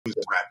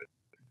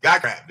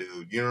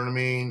You know what I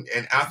mean?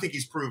 And I think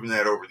he's proven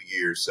that over the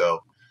years. So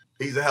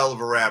he's a hell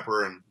of a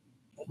rapper. And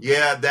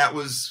yeah, that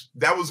was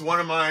one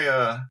of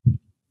my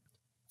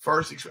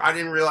first. I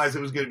didn't realize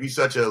it was going to be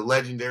such a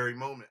legendary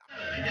moment.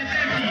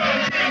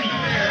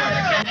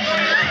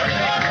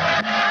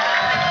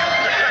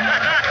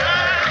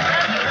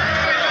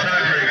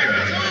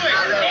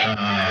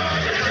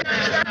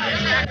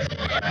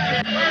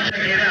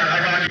 Check it out, I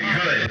rock it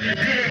good.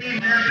 Didn't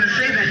even have to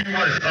say that you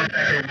was a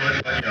better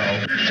one, but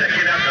yo, check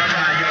it out, the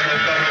high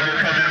yellow will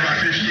come and rock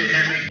this shit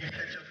and make you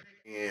catch up.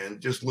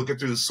 And just looking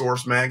through the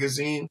Source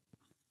magazine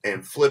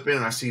and flipping,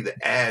 and I see the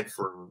ad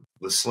for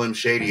the Slim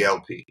Shady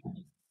LP,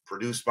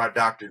 produced by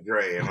Dr.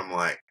 Dre, and I'm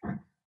like,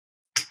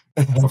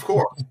 of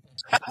course.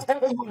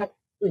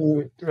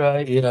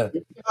 Right, yeah.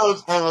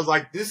 I was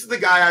like, this is the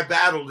guy I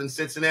battled in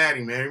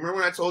Cincinnati, man. Remember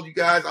when I told you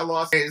guys I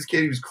lost this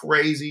kid? He was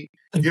crazy.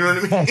 You know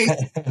what I mean?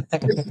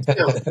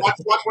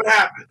 Watch what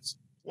happens.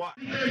 What?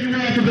 You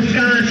off of a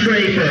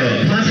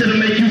skyscraper. My shit'll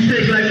make you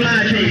sick like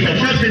fly paper.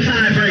 Fuck the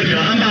tiebreaker.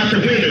 I'm about to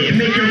win it.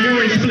 Make your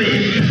roaring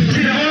split.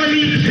 See the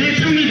army?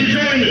 Bitch, you need to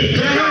join it.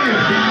 Go home.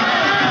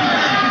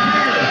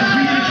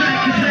 You need to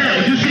track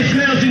yourself. You shit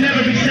smells, you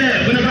never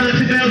excel. When I rhyme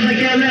to bells like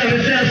LL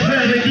and sell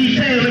spell in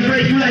detail and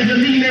break you like a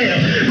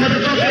email.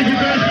 Motherfucker, you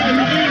girls give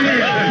me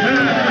email.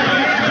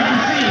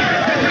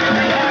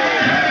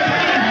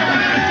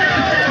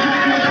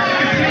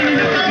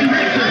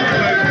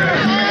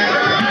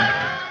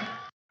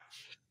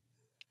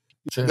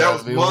 That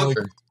was months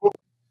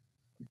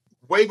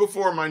way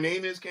before My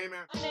Name Is came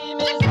out.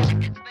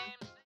 I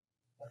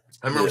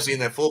remember seeing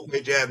that full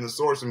page ad in the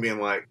Source and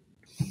being like,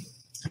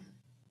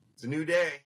 it's a new day.